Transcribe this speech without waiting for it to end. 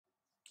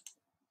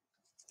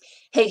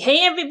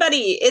Hey,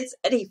 everybody, it's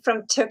Eddie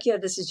from Tokyo.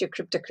 This is your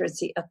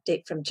cryptocurrency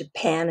update from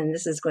Japan, and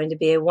this is going to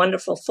be a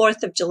wonderful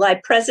 4th of July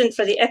present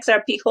for the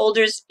XRP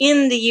holders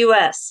in the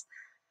US.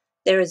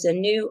 There is a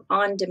new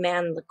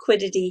on-demand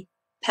liquidity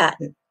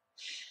patent.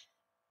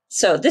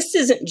 So this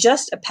isn't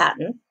just a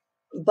patent,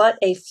 but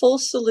a full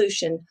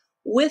solution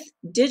with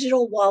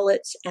digital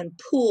wallets and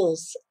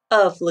pools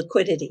of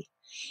liquidity.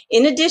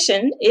 In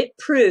addition, it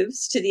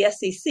proves to the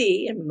SEC,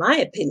 in my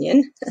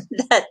opinion,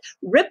 that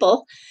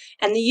Ripple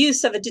and the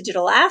use of a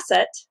digital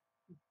asset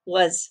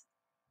was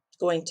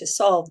going to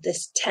solve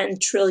this $10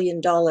 trillion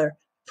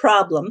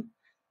problem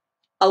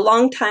a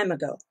long time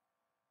ago.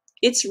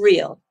 It's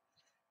real.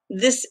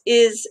 This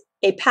is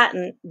a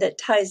patent that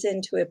ties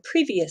into a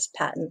previous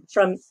patent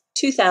from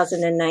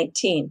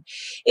 2019.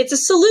 It's a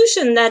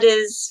solution that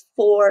is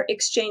for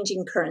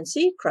exchanging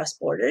currency across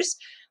borders,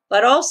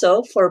 but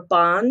also for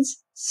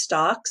bonds,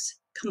 stocks,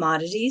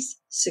 commodities,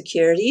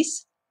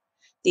 securities,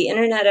 the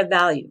Internet of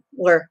Value,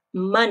 where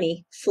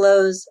money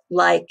flows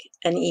like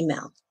an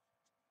email,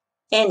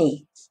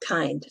 any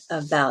kind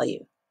of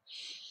value.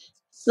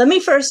 Let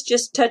me first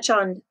just touch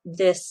on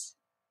this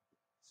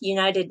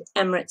United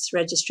Emirates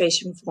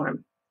registration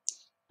form.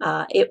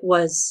 It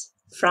was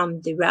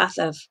from the wrath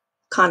of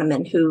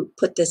Kahneman, who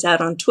put this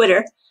out on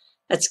Twitter.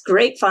 That's a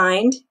great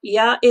find.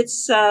 Yeah,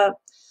 it's a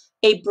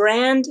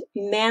brand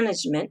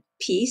management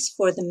piece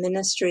for the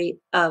Ministry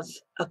of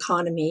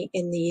Economy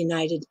in the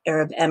United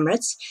Arab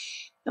Emirates.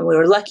 And we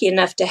were lucky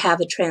enough to have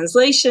a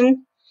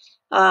translation.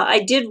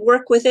 I did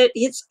work with it.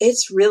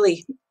 It's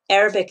really,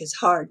 Arabic is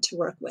hard to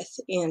work with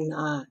in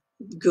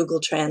Google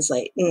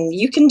Translate. And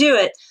you can do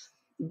it,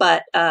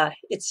 but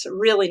it's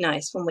really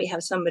nice when we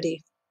have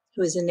somebody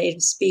who is a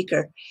native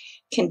speaker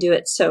can do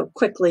it so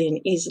quickly and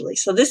easily.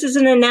 So this is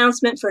an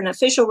announcement for an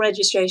official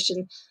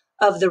registration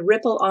of the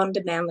Ripple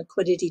on-demand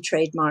liquidity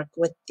trademark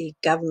with the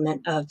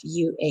government of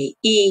UAE,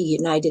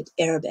 United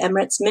Arab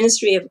Emirates,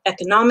 Ministry of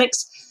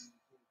Economics,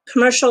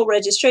 Commercial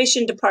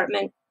Registration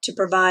Department, to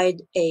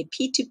provide a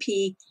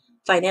P2P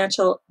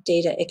financial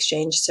data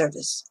exchange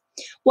service.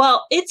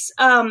 Well, it's,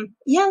 let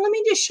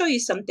me just show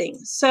you something.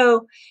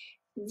 So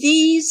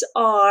these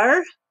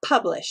are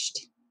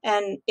published,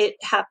 and it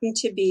happened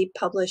to be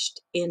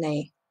published in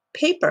a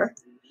paper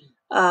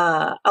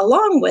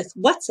along with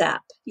WhatsApp.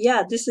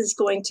 Yeah, this is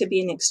going to be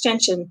an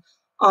extension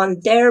on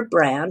their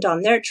brand,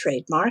 on their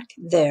trademark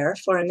there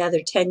for another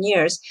 10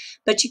 years.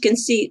 But you can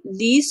see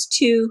these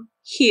two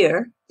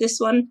here, this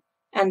one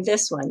and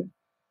this one,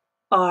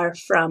 are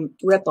from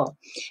Ripple.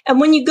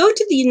 And when you go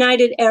to the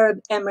United Arab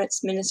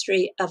Emirates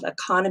Ministry of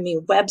Economy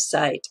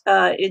website,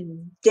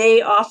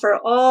 they offer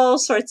all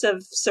sorts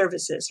of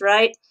services,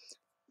 right?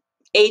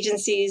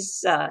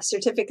 Agencies,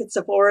 certificates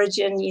of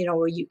origin,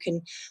 where you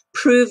can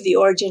prove the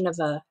origin of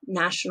a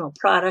national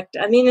product.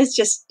 I mean,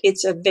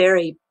 it's a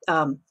very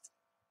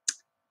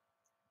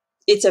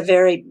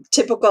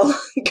typical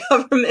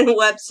government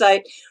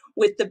website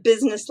with the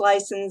business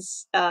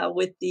license,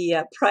 with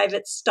the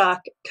private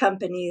stock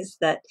companies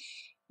that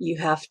you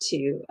have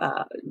to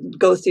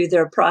go through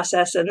their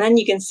process. And then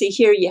you can see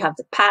here you have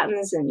the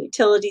patents and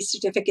utility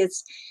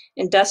certificates,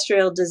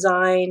 industrial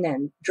design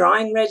and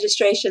drawing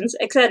registrations,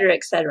 et cetera,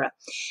 et cetera.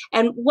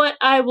 And what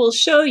I will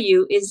show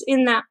you is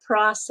in that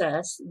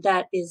process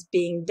that is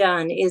being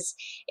done is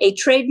a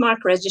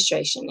trademark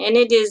registration. And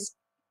it is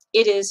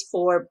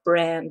for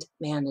brand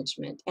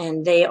management.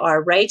 And they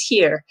are right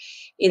here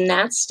in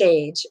that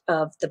stage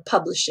of the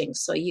publishing.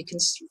 So you can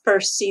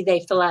first see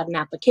they fill out an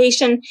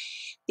application.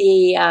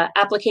 The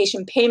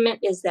application payment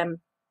is then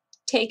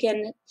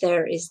taken.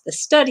 There is the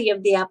study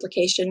of the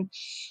application.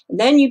 And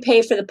then you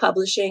pay for the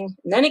publishing.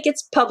 And then it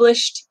gets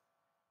published.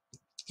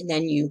 And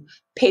then you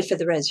pay for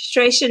the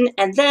registration.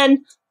 And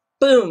then,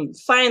 boom,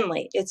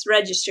 finally, it's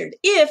registered.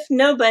 If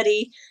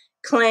nobody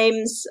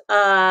claims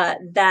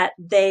that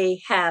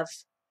they have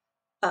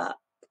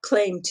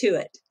claim to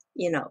it.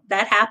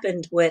 That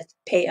happened with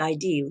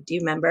PayID, do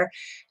you remember?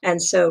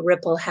 And so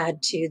Ripple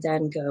had to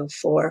then go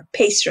for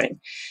PayString.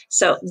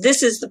 So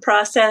this is the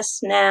process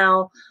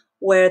now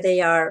where they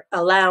are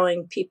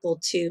allowing people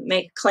to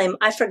make a claim.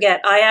 I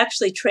forget, I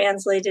actually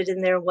translated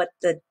in there what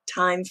the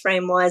time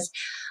frame was.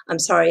 I'm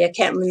sorry, I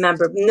can't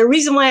remember. And the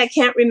reason why I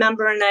can't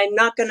remember, and I'm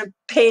not going to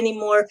pay any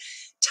more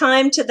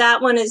time to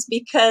that one, is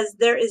because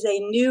there is a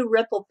new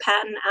Ripple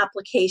patent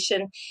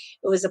application.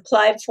 It was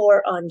applied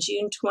for on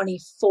June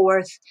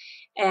 24th,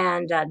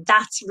 and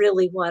that's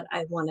really what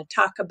I want to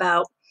talk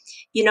about.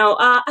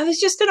 I was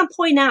just going to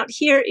point out,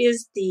 here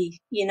is the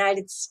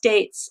United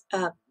States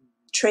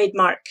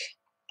trademark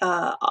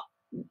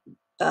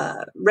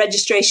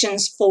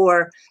registrations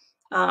for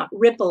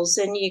Ripple's,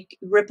 and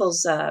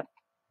Ripple's,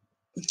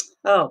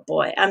 oh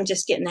boy, I'm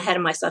just getting ahead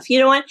of myself. You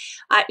know what?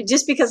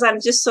 Just because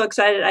I'm just so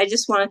excited, I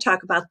just want to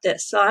talk about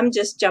this. So I'm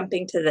just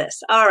jumping to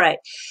this. All right.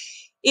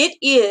 It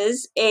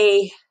is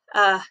a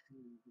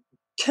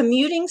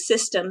commuting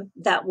system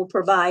that will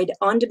provide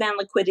on-demand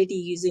liquidity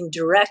using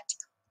direct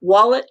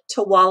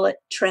wallet-to-wallet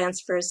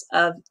transfers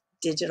of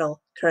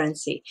digital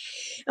currency.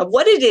 And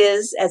what it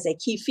is as a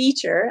key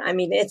feature, I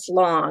mean, it's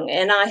long,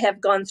 and I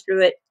have gone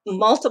through it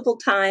multiple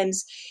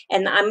times,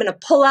 and I'm going to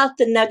pull out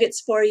the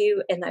nuggets for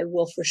you, and I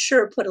will for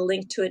sure put a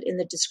link to it in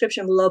the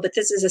description below. But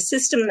this is a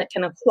system that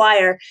can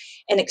acquire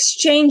an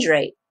exchange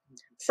rate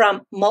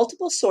from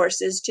multiple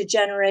sources to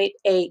generate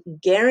a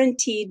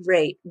guaranteed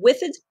rate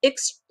with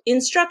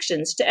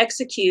instructions to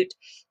execute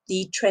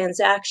the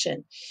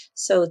transaction.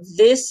 So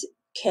this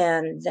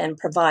can then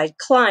provide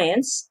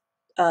clients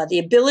the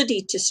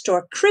ability to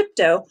store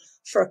crypto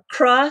for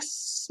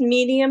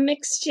cross-medium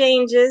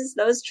exchanges,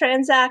 those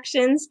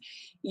transactions,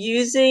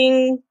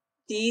 using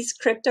these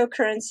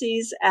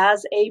cryptocurrencies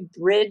as a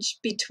bridge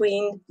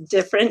between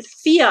different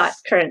fiat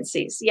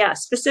currencies. Yeah,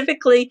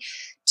 specifically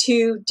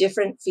to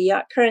different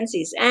fiat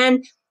currencies,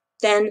 and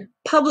then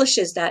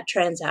publishes that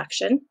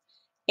transaction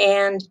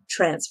and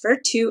transfer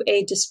to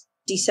a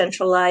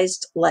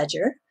decentralized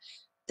ledger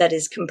that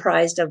is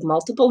comprised of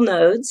multiple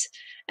nodes.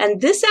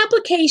 And this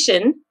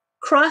application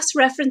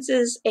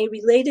cross-references a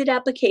related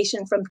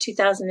application from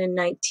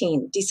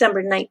 2019,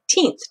 December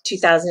 19th,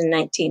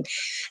 2019.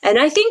 And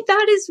I think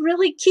that is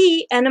really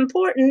key and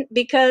important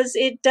because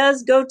it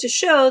does go to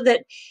show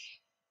that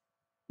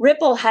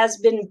Ripple has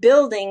been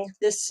building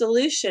this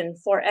solution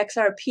for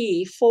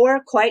XRP for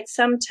quite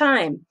some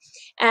time.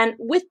 And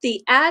with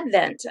the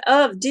advent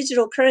of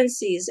digital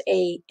currencies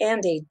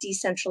and a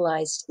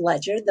decentralized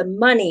ledger, the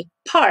money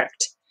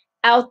parked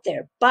out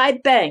there by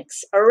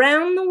banks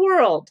around the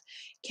world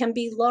can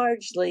be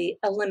largely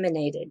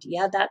eliminated.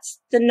 Yeah, that's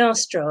the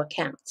Nostro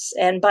accounts.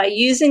 And by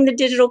using the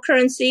digital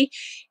currency,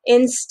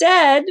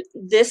 instead,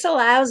 this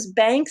allows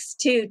banks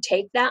to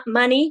take that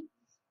money,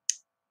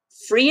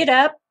 free it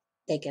up,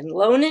 they can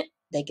loan it,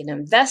 they can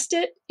invest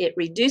it, it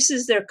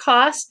reduces their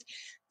cost.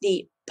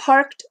 The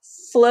parked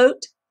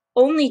float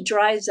only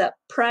drives up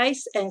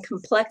price and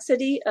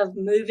complexity of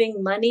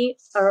moving money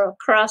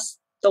across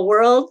the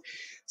world.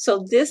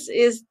 So this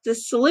is the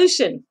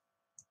solution.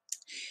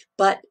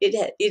 But it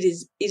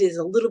is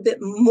a little bit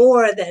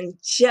more than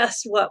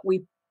just what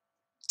we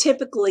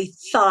typically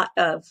thought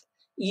of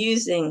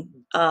using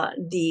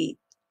the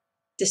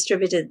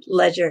distributed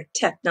ledger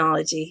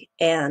technology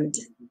and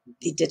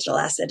the digital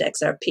asset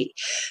XRP,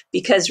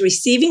 because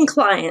receiving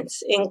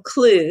clients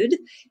include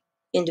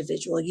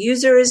individual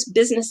users,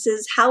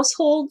 businesses,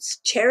 households,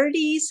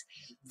 charities,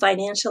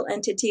 financial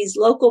entities,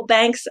 local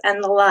banks,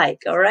 and the like.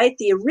 All right,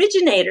 the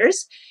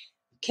originators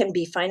can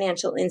be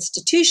financial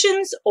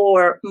institutions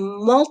or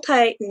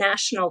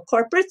multinational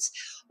corporates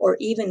or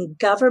even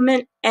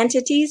government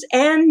entities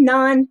and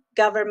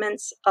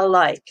non-governments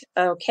alike,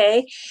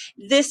 okay?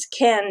 This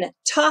can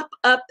top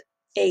up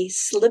a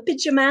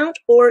slippage amount,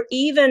 or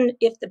even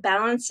if the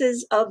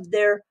balances of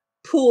their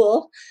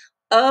pool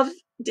of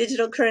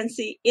digital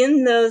currency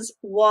in those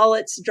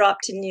wallets drop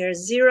to near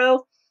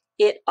zero,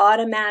 it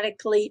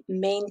automatically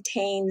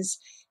maintains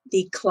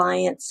the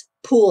client's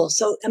pool.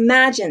 So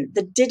imagine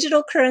the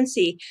digital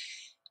currency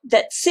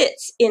that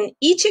sits in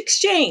each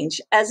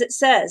exchange, as it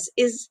says,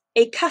 is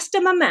a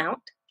custom amount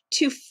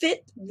to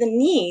fit the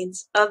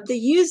needs of the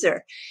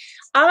user.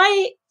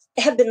 I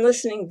have been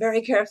listening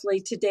very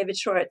carefully to David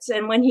Schwartz,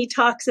 and when he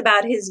talks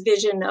about his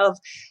vision of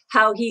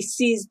how he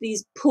sees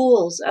these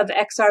pools of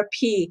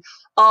XRP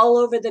all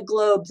over the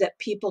globe that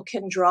people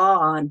can draw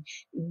on,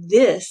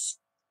 this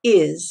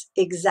is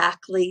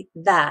exactly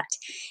that.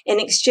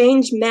 An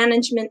exchange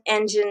management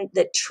engine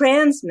that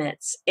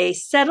transmits a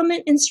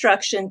settlement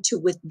instruction to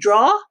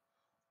withdraw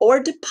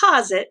or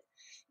deposit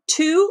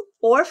to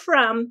or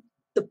from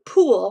the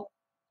pool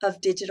of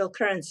digital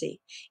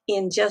currency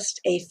in just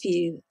a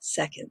few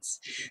seconds.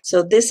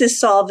 So this is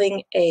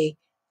solving a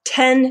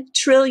 $10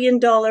 trillion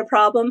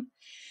problem.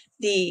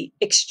 The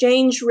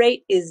exchange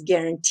rate is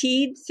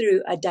guaranteed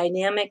through a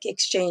dynamic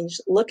exchange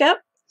lookup.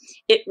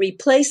 It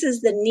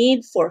replaces the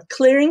need for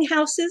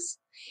clearinghouses.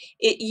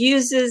 It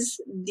uses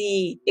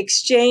the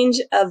exchange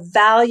of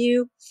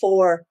value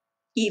for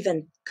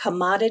even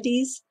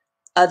commodities,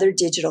 other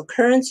digital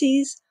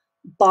currencies,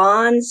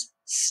 bonds,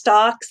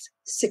 stocks,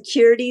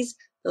 securities.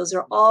 Those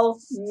are all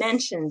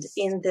mentioned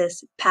in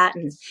this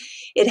patent.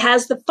 It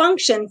has the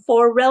function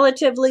for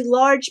relatively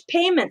large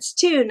payments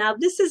too. Now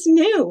this is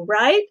new,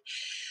 right?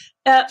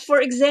 For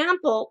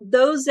example,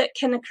 those that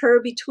can occur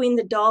between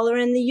the dollar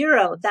and the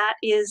euro. That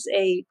is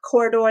a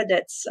corridor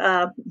that's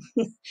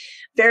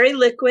very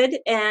liquid,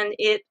 and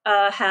it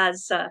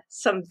has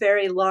some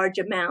very large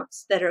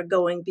amounts that are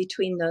going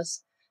between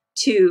those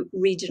two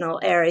regional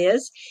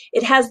areas.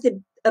 It has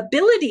the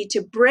ability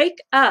to break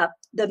up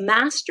the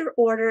master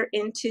order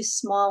into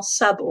small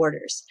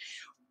suborders,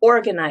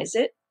 organize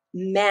it,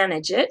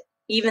 manage it,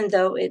 even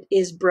though it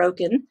is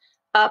broken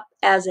up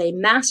as a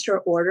master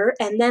order,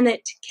 and then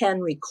it can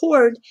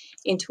record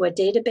into a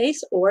database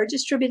or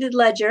distributed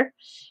ledger.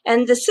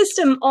 And the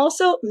system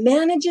also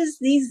manages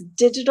these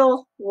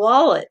digital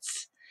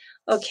wallets.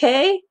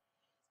 Okay?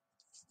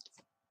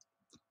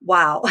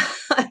 Wow.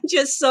 I'm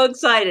just so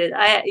excited.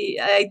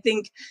 I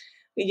think,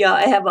 yeah,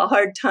 I have a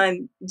hard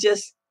time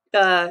just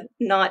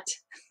not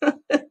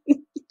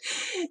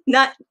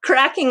not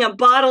cracking a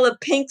bottle of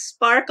pink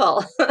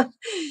sparkle.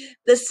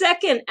 The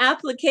second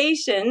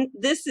application,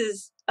 this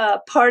is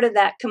part of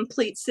that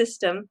complete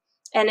system,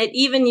 and it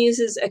even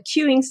uses a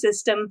queuing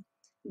system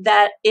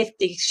that if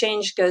the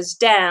exchange goes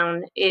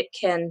down, it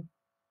can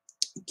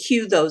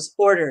queue those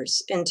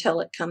orders until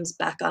it comes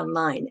back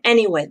online.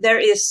 Anyway, there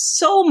is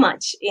so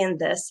much in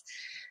this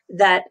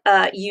that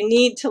you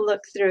need to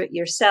look through it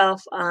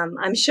yourself.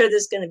 I'm sure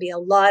there's going to be a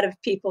lot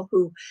of people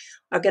who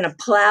are going to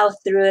plow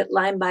through it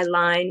line by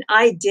line.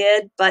 I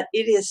did, but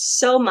it is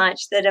so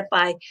much that if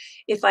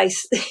I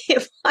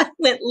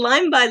went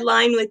line by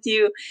line with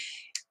you,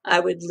 I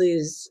would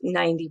lose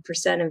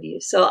 90% of you.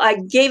 So I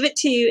gave it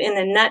to you in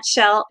a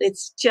nutshell.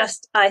 It's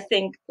just, I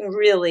think,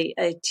 really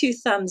a 2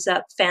 thumbs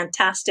up,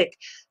 fantastic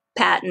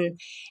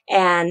patent.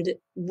 And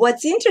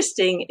what's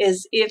interesting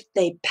is if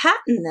they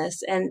patent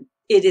this and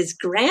it is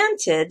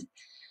granted,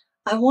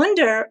 I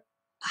wonder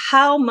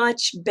how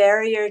much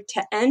barrier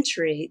to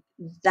entry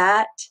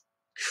that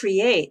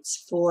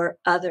creates for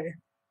other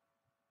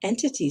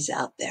entities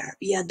out there.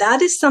 Yeah,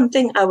 that is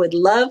something I would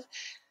love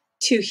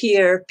to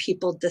hear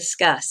people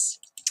discuss.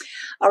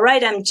 All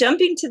right, I'm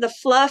jumping to the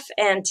fluff,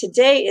 and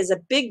today is a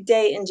big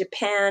day in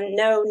Japan.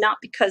 No, not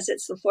because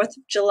it's the 4th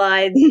of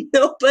July.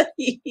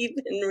 Nobody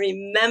even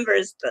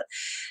remembers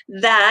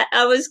that.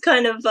 I was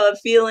kind of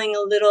feeling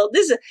a little,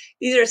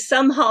 these are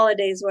some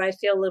holidays where I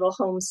feel a little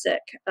homesick.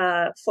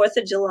 4th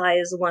of July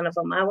is one of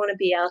them. I want to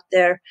be out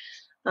there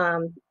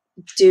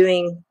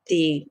doing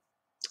the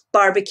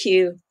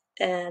barbecue.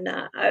 And,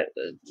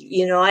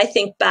 I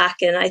think back,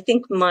 and I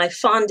think my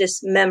fondest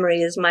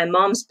memory is my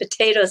mom's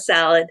potato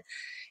salad.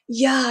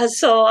 Yeah,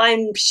 so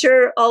I'm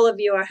sure all of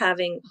you are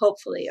having,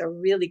 hopefully, a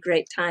really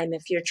great time.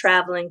 If you're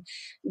traveling,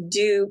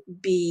 do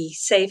be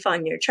safe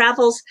on your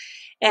travels.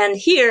 And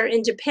here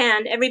in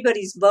Japan,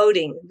 everybody's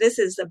voting. This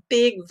is a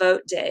big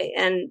vote day.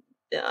 And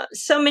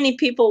so many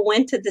people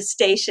went to the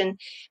station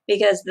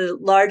because the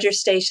larger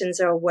stations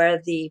are where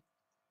the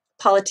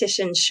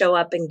politicians show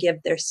up and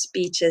give their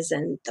speeches,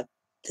 and the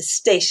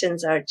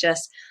stations are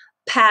just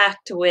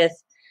packed with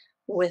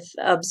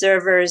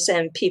observers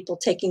and people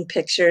taking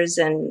pictures,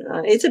 and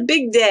it's a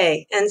big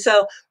day. And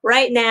so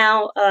right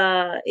now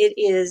it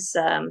is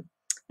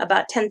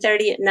about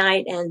 10:30 at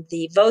night, and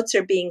the votes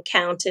are being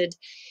counted,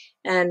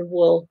 and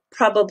we'll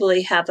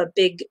probably have a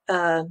big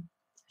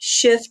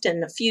shift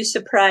and a few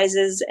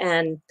surprises.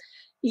 And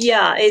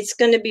yeah, it's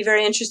going to be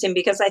very interesting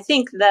because I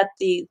think that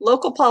the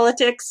local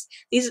politics,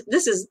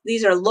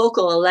 these are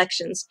local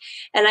elections,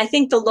 and I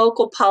think the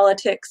local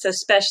politics,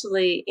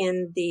 especially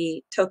in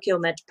the Tokyo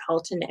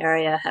metropolitan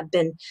area, have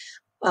been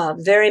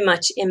very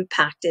much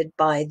impacted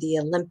by the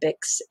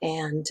Olympics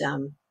and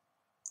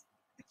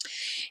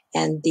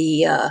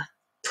the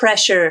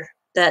pressure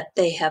that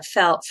they have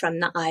felt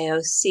from the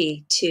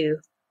IOC to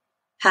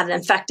have.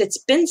 In fact, it's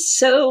been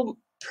so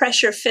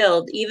pressure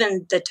filled.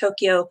 Even the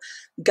Tokyo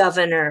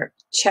governor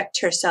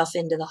checked herself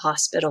into the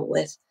hospital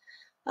with,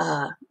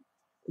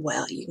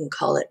 well, you can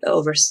call it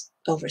over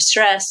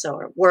stress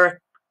or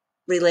work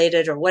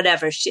related or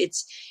whatever.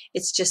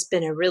 It's just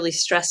been a really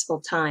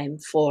stressful time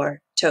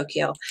for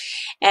Tokyo.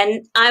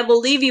 And I will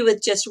leave you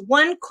with just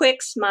one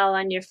quick smile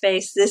on your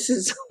face. This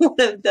is one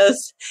of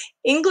those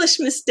English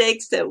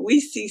mistakes that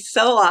we see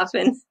so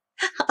often.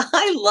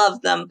 I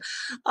love them.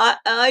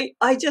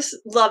 I just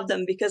love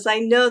them because I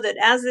know that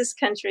as this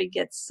country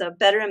gets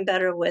better and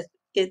better with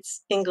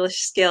its English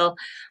skill,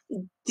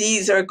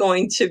 these are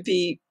going to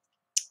be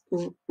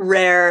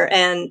rare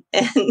and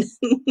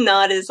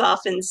not as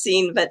often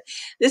seen. But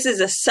this is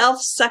a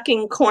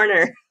self-sucking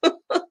corner.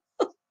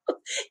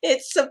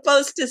 It's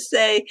supposed to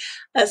say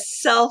a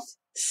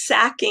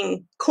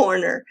self-sacking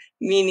corner,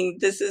 meaning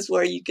this is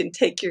where you can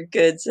take your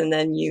goods and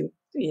then you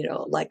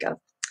know, like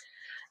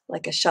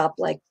a shop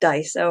like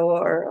Daiso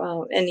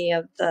or any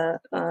of the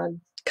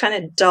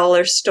kind of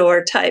dollar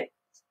store type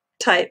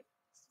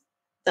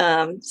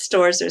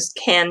stores. There's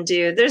Can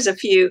Do. There's a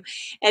few.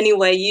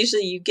 Anyway,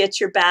 usually you get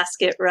your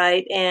basket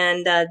right,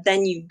 and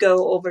then you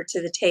go over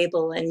to the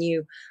table and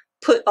you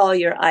put all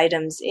your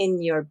items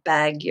in your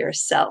bag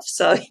yourself.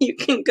 So you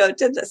can go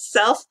to the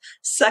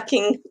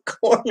self-sucking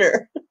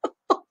corner.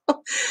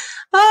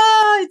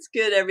 Ah, it's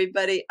good,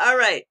 everybody. All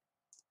right.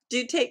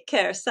 Do take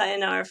care.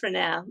 Sayonara for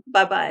now.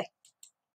 Bye-bye.